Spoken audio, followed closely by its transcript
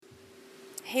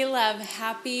Hey love,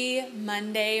 happy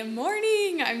Monday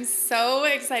morning. I'm so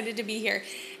excited to be here.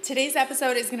 Today's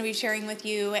episode is going to be sharing with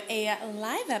you a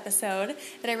live episode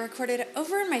that I recorded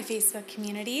over in my Facebook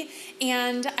community.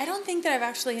 And I don't think that I've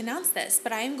actually announced this,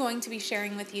 but I am going to be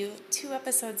sharing with you 2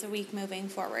 episodes a week moving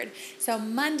forward. So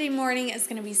Monday morning is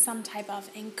going to be some type of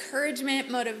encouragement,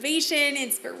 motivation,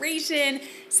 inspiration,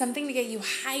 something to get you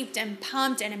hyped and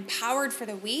pumped and empowered for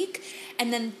the week.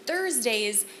 And then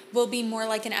Thursdays will be more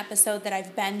like an episode that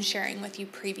I've been sharing with you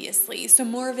previously. So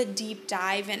more of a deep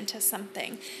dive into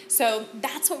something. So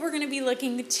that's what we're going to be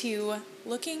looking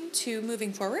forward to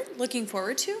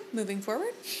moving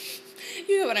forward.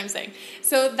 You know what I'm saying.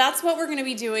 So that's what we're going to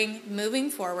be doing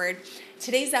moving forward.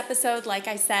 Today's episode, like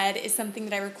I said, is something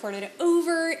that I recorded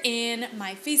over in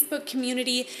my Facebook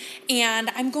community, and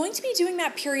I'm going to be doing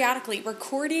that periodically,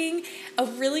 recording a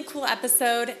really cool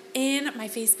episode in my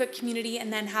Facebook community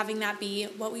and then having that be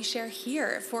what we share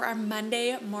here for our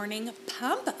Monday morning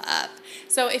pump up.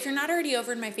 So if you're not already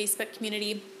over in my Facebook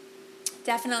community,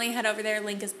 definitely head over there.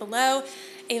 Link is below.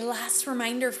 A last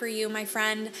reminder for you, my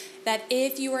friend, that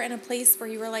if you are in a place where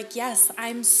you are like, yes,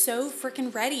 I'm so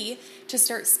freaking ready to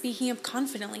start speaking up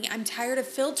confidently. I'm tired of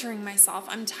filtering myself.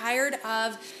 I'm tired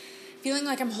of feeling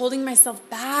like I'm holding myself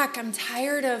back. I'm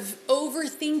tired of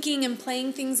overthinking and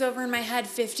playing things over in my head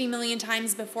 50 million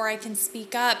times before I can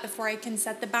speak up, before I can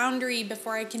set the boundary,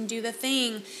 before I can do the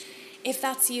thing. If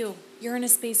that's you, you're in a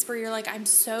space where you're like, I'm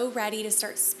so ready to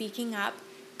start speaking up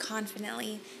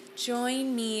confidently.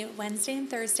 Join me Wednesday and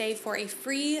Thursday for a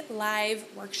free live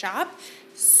workshop.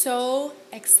 So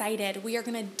excited. We are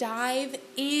going to dive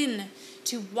in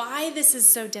to why this is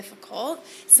so difficult,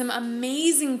 some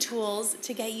amazing tools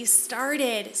to get you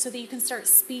started so that you can start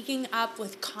speaking up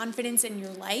with confidence in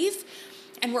your life.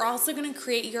 And we're also going to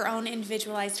create your own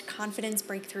individualized confidence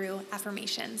breakthrough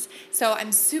affirmations. So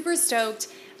I'm super stoked.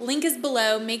 Link is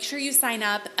below. Make sure you sign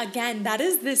up. Again, that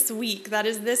is this week. That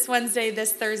is this Wednesday,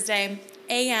 this Thursday,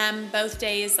 AM, both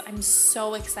days. I'm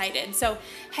so excited. So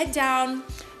head down.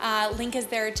 Link is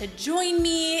there to join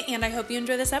me, and I hope you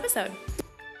enjoy this episode.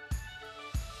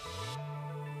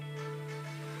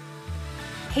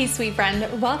 Hey, sweet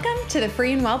friend. Welcome to the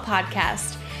Free and Well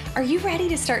podcast. Are you ready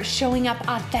to start showing up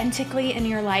authentically in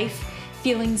your life,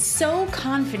 feeling so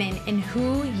confident in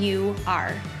who you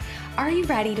are? Are you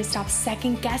ready to stop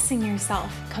second-guessing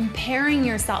yourself, comparing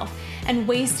yourself, and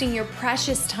wasting your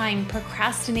precious time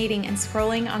procrastinating and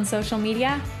scrolling on social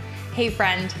media? Hey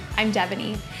friend, I'm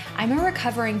Devaney. I'm a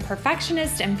recovering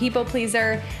perfectionist and people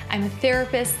pleaser. I'm a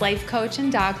therapist, life coach, and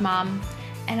dog mom.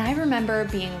 And I remember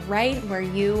being right where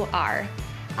you are.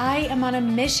 I am on a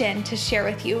mission to share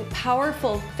with you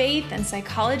powerful faith and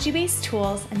psychology-based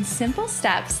tools and simple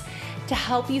steps to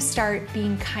help you start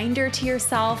being kinder to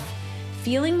yourself,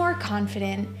 feeling more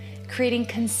confident, creating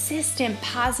consistent,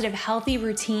 positive, healthy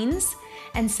routines,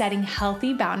 and setting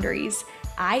healthy boundaries,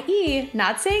 i.e.,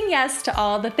 not saying yes to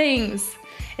all the things.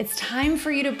 It's time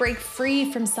for you to break free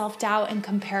from self-doubt and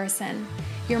comparison.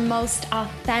 Your most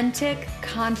authentic,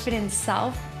 confident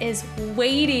self is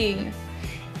waiting.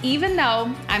 Even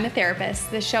though I'm a therapist,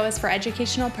 this show is for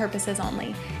educational purposes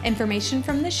only. Information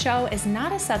from this show is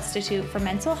not a substitute for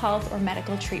mental health or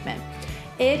medical treatment.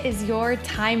 It is your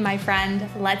time, my friend.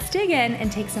 Let's dig in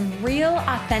and take some real,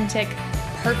 authentic,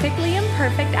 perfectly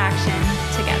imperfect action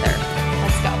together.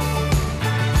 Let's go.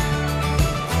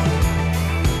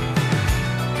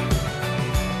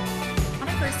 I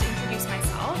want to first introduce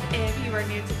myself. If you are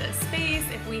new to this space,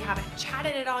 if we haven't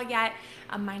chatted at all yet,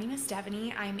 my name is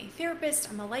Devaney. I'm a therapist.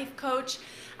 I'm a life coach.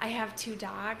 I have 2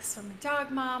 dogs, so I'm a dog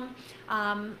mom,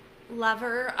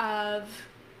 lover of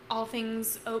all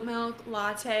things oat milk,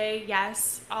 latte,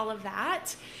 yes, all of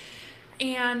that.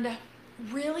 And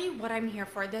really what I'm here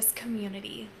for, this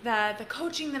community, the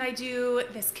coaching that I do,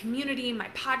 this community, my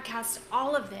podcast,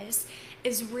 all of this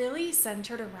is really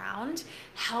centered around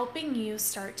helping you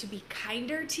start to be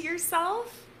kinder to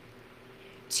yourself,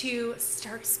 to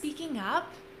start speaking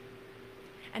up,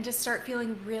 and to start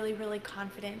feeling really, really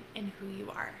confident in who you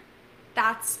are.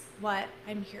 That's what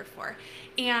I'm here for.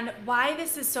 And why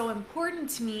this is so important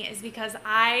to me is because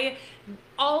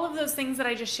all of those things that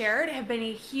I just shared have been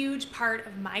a huge part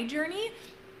of my journey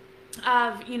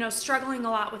of, struggling a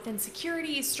lot with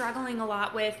insecurity, struggling a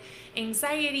lot with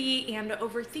anxiety and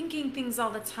overthinking things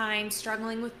all the time,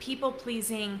 struggling with people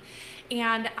pleasing.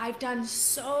 And I've done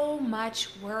so much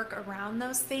work around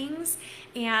those things,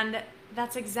 and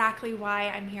that's exactly why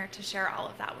I'm here to share all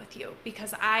of that with you,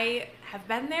 because I have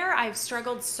been there. I've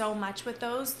struggled so much with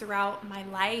those throughout my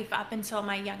life up until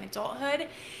my young adulthood,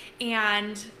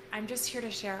 and I'm just here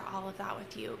to share all of that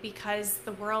with you because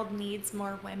the world needs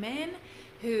more women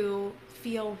who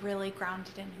feel really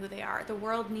grounded in who they are. The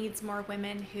world needs more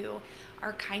women who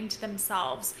are kind to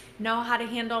themselves, know how to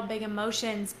handle big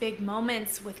emotions, big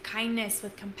moments with kindness,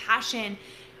 with compassion,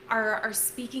 are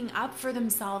speaking up for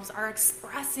themselves, are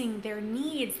expressing their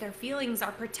needs, their feelings,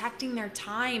 are protecting their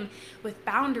time with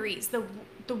boundaries.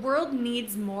 The world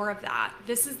needs more of that.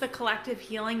 This is the collective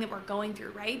healing that we're going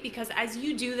through, right? Because as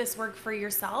you do this work for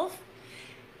yourself,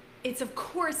 it's of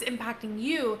course impacting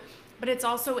you, but it's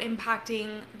also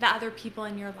impacting the other people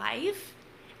in your life,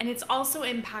 and it's also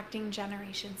impacting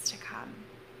generations to come.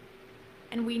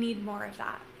 And we need more of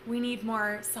that. We need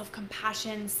more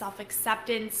self-compassion,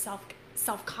 self-acceptance,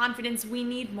 self-confidence. We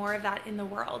need more of that in the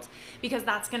world, because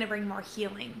that's going to bring more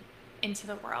healing into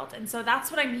the world. And so that's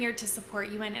what I'm here to support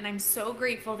you in, and I'm so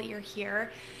grateful that you're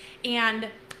here. And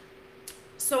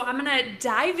so I'm going to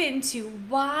dive into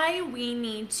why we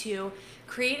need to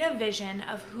create a vision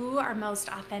of who our most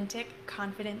authentic,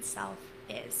 confident self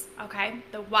is, okay?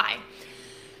 The why.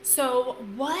 So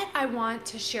what I want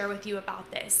to share with you about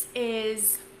this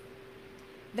is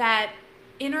that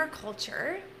in our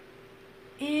culture,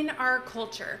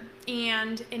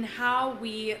 and in how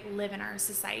we live in our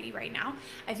society right now,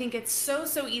 I think it's so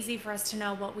easy for us to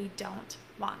know what we don't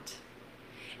want.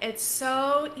 It's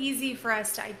so easy for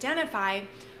us to identify,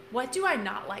 what do I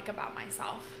not like about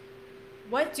myself?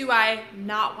 What do I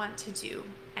not want to do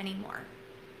anymore?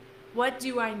 What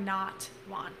do I not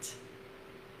want?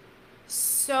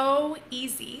 So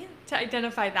easy to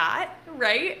identify that,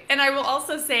 right? And I will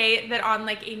also say that on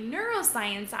like a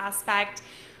neuroscience aspect,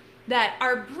 that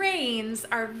our brains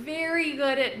are very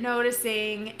good at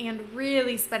noticing and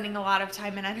really spending a lot of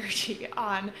time and energy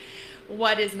on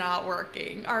what is not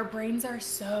working. Our brains are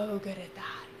so good at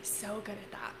that, so good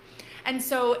at that. And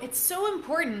so it's so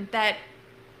important that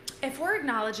if we're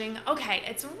acknowledging, okay,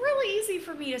 it's really easy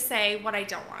for me to say what I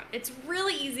don't want. It's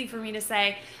really easy for me to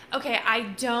say, okay, I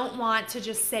don't want to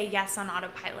just say yes on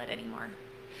autopilot anymore.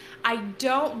 I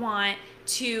don't want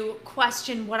to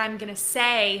question what I'm going to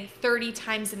say 30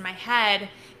 times in my head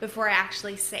before I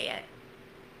actually say it.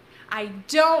 I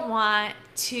don't want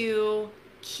to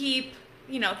keep,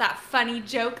 that funny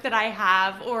joke that I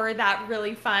have, or that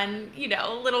really fun,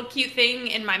 little cute thing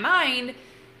in my mind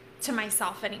to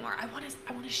myself anymore. I want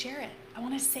to share it. I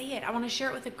want to say it. I want to share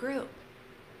it with a group.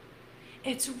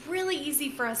 It's really easy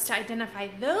for us to identify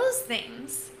those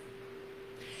things.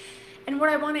 And what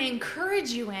I want to encourage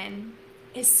you in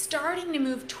is starting to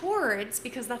move towards,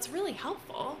 because that's really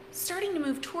helpful, starting to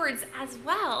move towards as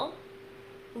well,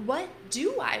 what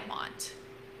do I want?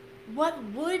 What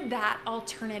would that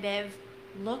alternative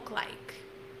look like?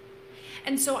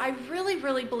 And so I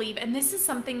really believe, and this is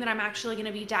something that I'm actually going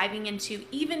to be diving into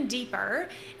even deeper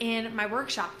in my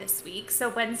workshop this week, so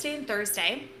Wednesday and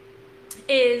Thursday,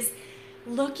 is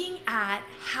looking at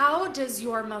how does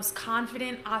your most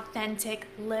confident, authentic,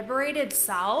 liberated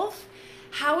self,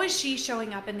 how is she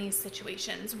showing up in these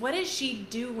situations? What is she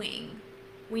doing?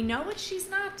 We know what she's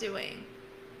not doing,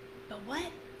 but what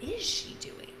is she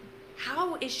doing?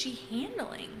 How is she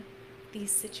handling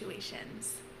these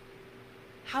situations?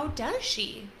 How does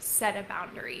she set a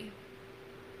boundary?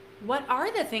 What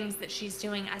are the things that she's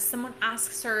doing as someone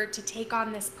asks her to take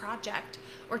on this project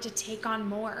or to take on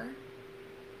more?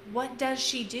 What does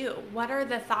she do? What are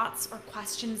the thoughts or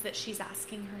questions that she's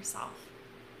asking herself?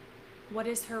 What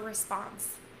is her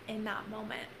response in that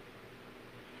moment?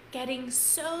 Getting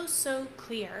so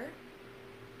clear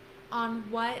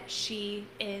on what she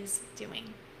is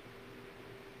doing.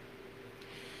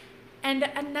 And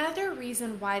another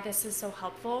reason why this is so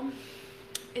helpful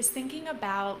is thinking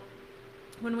about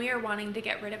when we are wanting to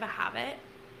get rid of a habit,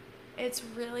 it's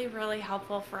really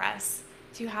helpful for us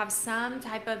to have some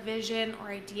type of vision or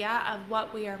idea of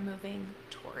what we are moving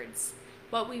towards,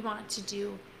 what we want to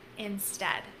do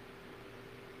instead.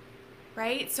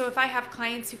 Right? So if I have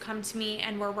clients who come to me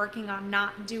and we're working on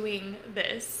not doing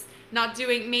this,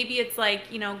 maybe it's like,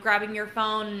 grabbing your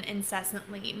phone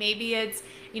incessantly. Maybe it's,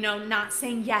 not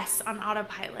saying yes on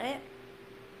autopilot.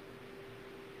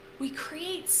 We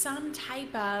create some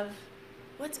type of,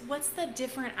 what's the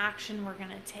different action we're going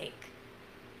to take?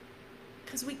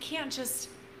 Because we can't just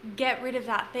get rid of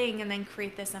that thing and then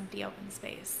create this empty open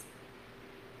space.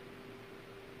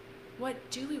 What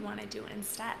do we want to do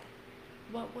instead?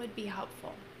 What would be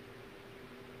helpful?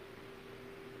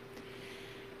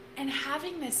 And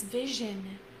having this vision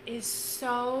is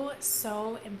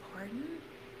so important,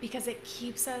 because it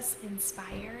keeps us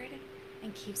inspired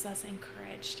and keeps us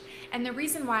encouraged. And the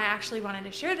reason why I actually wanted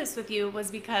to share this with you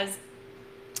was because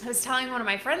I was telling one of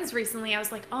my friends recently, I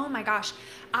was like, oh my gosh,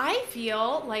 I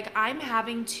feel like I'm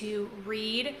having to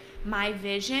read my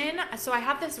vision. So I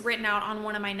have this written out on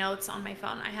one of my notes on my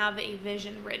phone. I have a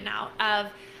vision written out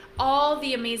of all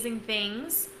the amazing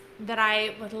things that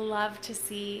I would love to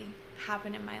see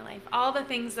happen in my life, all the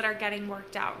things that are getting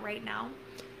worked out right now.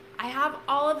 I have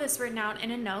all of this written out in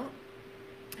a note.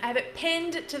 I have it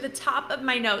pinned to the top of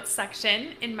my notes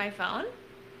section in my phone.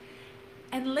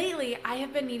 And lately, I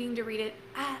have been needing to read it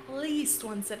at least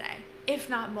once a day, if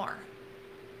not more.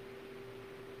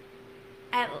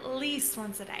 At least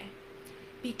once a day.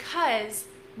 Because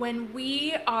when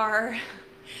we are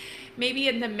maybe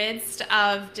in the midst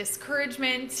of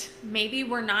discouragement, maybe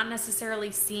we're not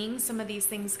necessarily seeing some of these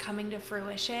things coming to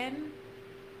fruition,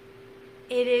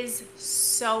 it is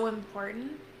so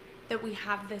important that we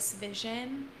have this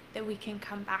vision that we can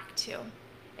come back to.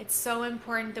 It's so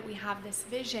important that we have this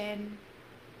vision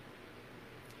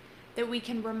that we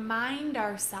can remind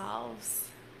ourselves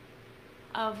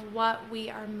of what we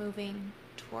are moving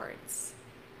towards.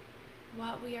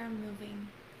 What we are moving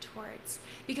towards.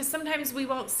 Because sometimes we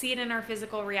won't see it in our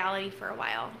physical reality for a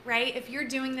while, right? If you're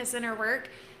doing this inner work,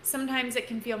 sometimes it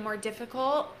can feel more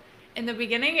difficult. In the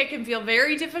beginning, it can feel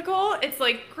very difficult. It's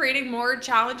like creating more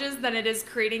challenges than it is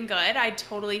creating good. I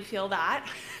totally feel that,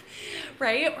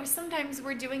 right? Or sometimes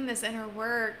we're doing this inner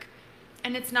work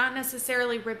and it's not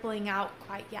necessarily rippling out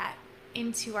quite yet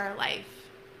into our life,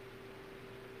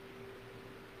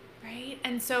 right?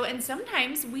 And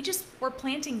sometimes we're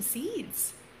planting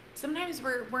seeds. Sometimes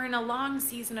we're in a long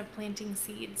season of planting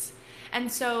seeds.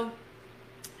 And so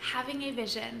having a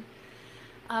vision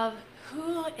of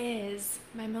who is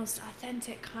my most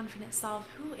authentic, confident self,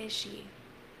 who is she?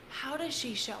 How does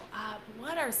she show up?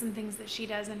 What are some things that she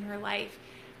does in her life?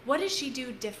 What does she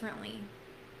do differently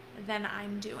than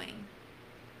I'm doing?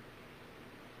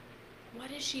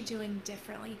 What is she doing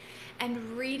differently?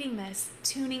 And reading this,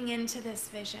 tuning into this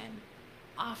vision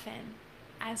often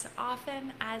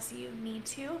as you need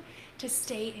to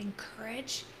stay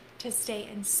encouraged, to stay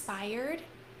inspired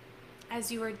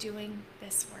as you are doing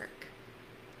this work.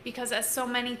 Because as so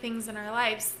many things in our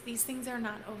lives, these things are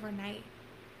not overnight,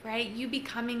 right? You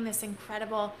becoming this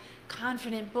incredible,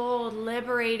 confident, bold,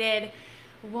 liberated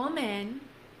woman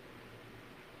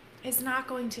is not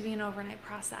going to be an overnight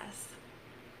process.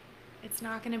 It's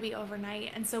not going to be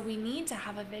overnight. And so we need to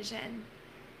have a vision.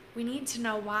 We need to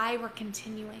know why we're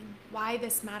continuing, why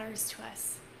this matters to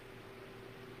us.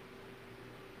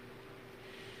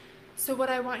 So what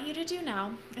I want you to do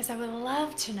now is I would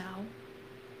love to know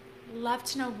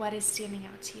what is standing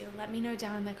out to you. Let me know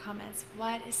down in the comments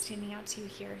what is standing out to you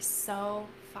here so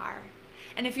far.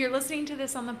 And if you're listening to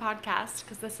this on the podcast,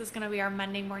 because this is going to be our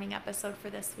Monday morning episode for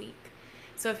this week,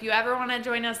 so if you ever want to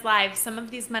join us live, some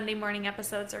of these Monday morning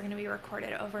episodes are going to be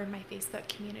recorded over in my Facebook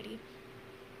community.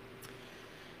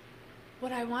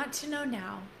 What I want to know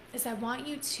now is I want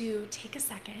you to take a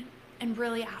second and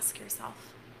really ask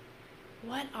yourself,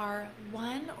 what are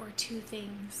one or two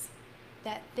things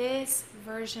that this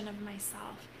version of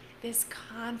myself, this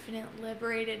confident,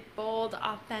 liberated, bold,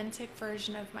 authentic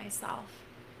version of myself,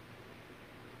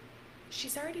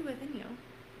 she's already within you.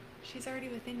 She's already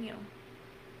within you.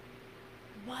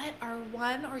 What are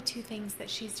one or two things that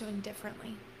she's doing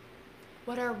differently?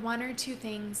 What are one or two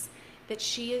things that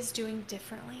she is doing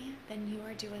differently than you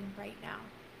are doing right now?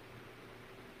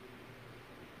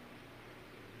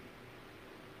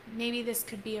 Maybe this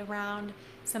could be around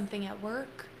something at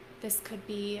work. This could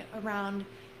be around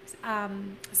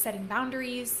setting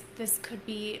boundaries. This could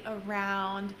be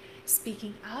around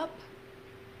speaking up.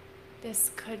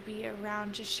 This could be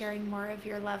around just sharing more of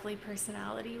your lovely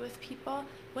personality with people.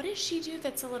 What does she do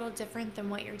that's a little different than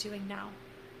what you're doing now?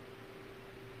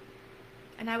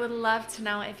 And I would love to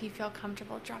know if you feel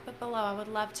comfortable. Drop it below. I would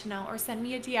love to know. Or send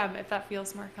me a DM if that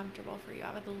feels more comfortable for you.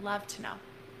 I would love to know.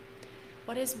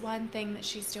 What is one thing that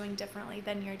she's doing differently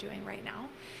than you're doing right now?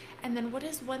 And then what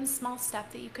is one small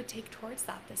step that you could take towards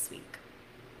that this week?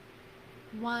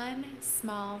 One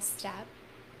small step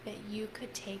that you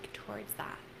could take towards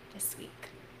that this week.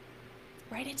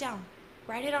 Write it down.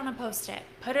 Write it on a Post-it.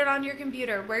 Put it on your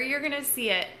computer where you're going to see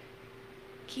it.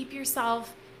 Keep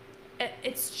yourself.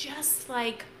 It's just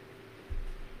like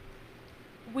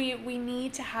we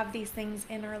need to have these things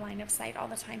in our line of sight all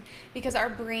the time, because our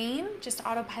brain just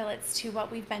autopilots to what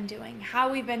we've been doing,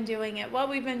 how we've been doing it, what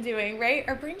we've been doing, right?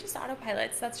 Our brain just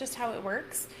autopilots. That's just how it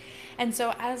works. And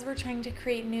so as we're trying to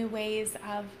create new ways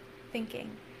of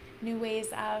thinking, new ways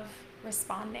of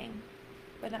responding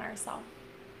within ourselves,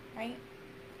 right?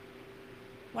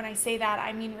 When I say that,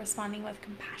 I mean responding with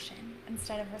compassion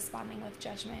instead of responding with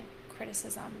judgment,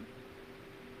 criticism,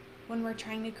 when we're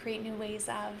trying to create new ways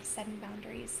of setting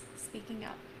boundaries, speaking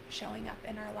up, showing up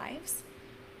in our lives,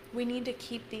 we need to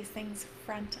keep these things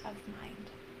front of mind.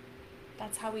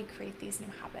 That's how we create these new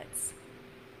habits.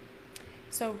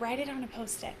 So write it on a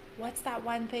Post-it. What's that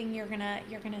one thing you're gonna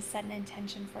set an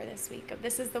intention for this week?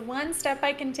 This is the one step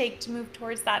I can take to move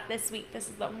towards that this week. This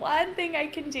is the one thing I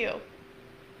can do.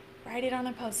 Write it on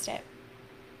a Post-it.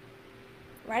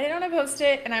 Write it on a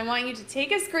Post-it, and I want you to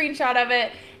take a screenshot of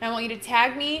it, and I want you to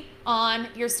tag me on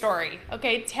your story.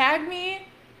 Okay, tag me.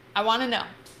 I want to know.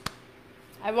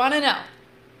 I want to know.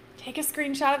 Take a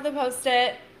screenshot of the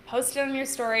Post-it, post it on your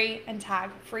story, and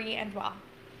tag Free and Well.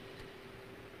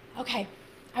 Okay,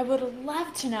 I would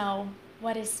love to know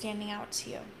what is standing out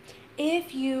to you.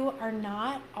 If you are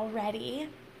not already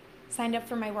signed up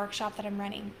for my workshop that I'm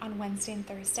running on Wednesday and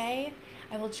Thursday,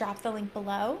 I will drop the link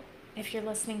below. If you're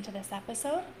listening to this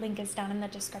episode, link is down in the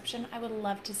description. I would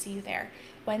love to see you there.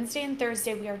 Wednesday and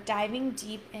Thursday, we are diving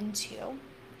deep into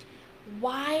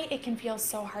why it can feel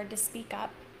so hard to speak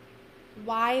up,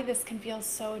 why this can feel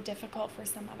so difficult for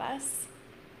some of us,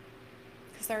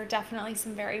 because there are definitely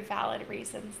some very valid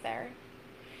reasons there.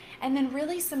 And then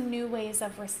really some new ways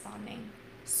of responding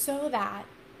so that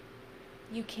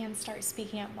you can start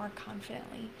speaking up more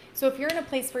confidently. So if you're in a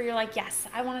place where you're like, yes,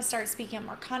 I want to start speaking up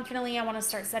more confidently, I want to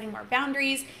start setting more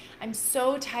boundaries, I'm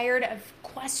so tired of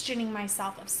questioning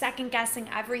myself, of second guessing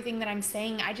everything that I'm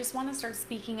saying, I just want to start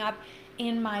speaking up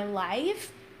in my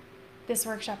life, this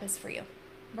workshop is for you.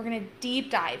 We're going to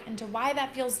deep dive into why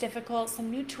that feels difficult,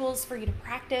 some new tools for you to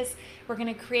practice. We're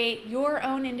going to create your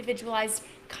own individualized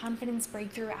confidence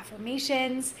breakthrough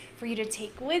affirmations for you to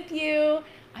take with you.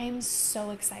 I am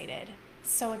so excited.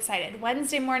 So excited.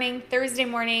 Wednesday morning, Thursday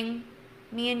morning,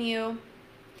 me and you.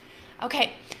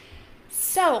 Okay,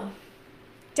 so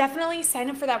definitely sign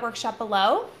up for that workshop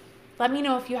below. Let me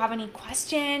know if you have any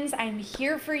questions. I'm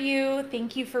here for you.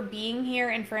 Thank you for being here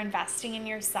and for investing in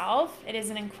yourself. It is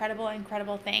an incredible,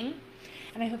 incredible thing.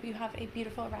 And I hope you have a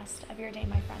beautiful rest of your day,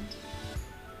 my friend.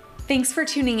 Thanks for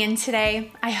tuning in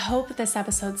today. I hope this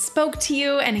episode spoke to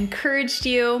you and encouraged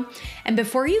you. And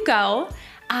before you go,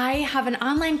 I have an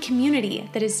online community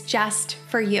that is just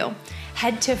for you.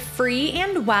 Head to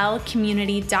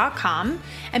freeandwellcommunity.com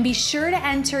and be sure to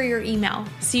enter your email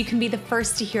so you can be the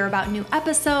first to hear about new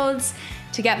episodes,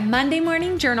 to get Monday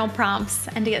morning journal prompts,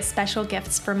 and to get special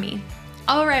gifts from me.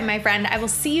 All right, my friend, I will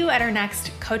see you at our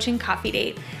next coaching coffee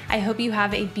date. I hope you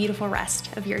have a beautiful rest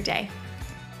of your day.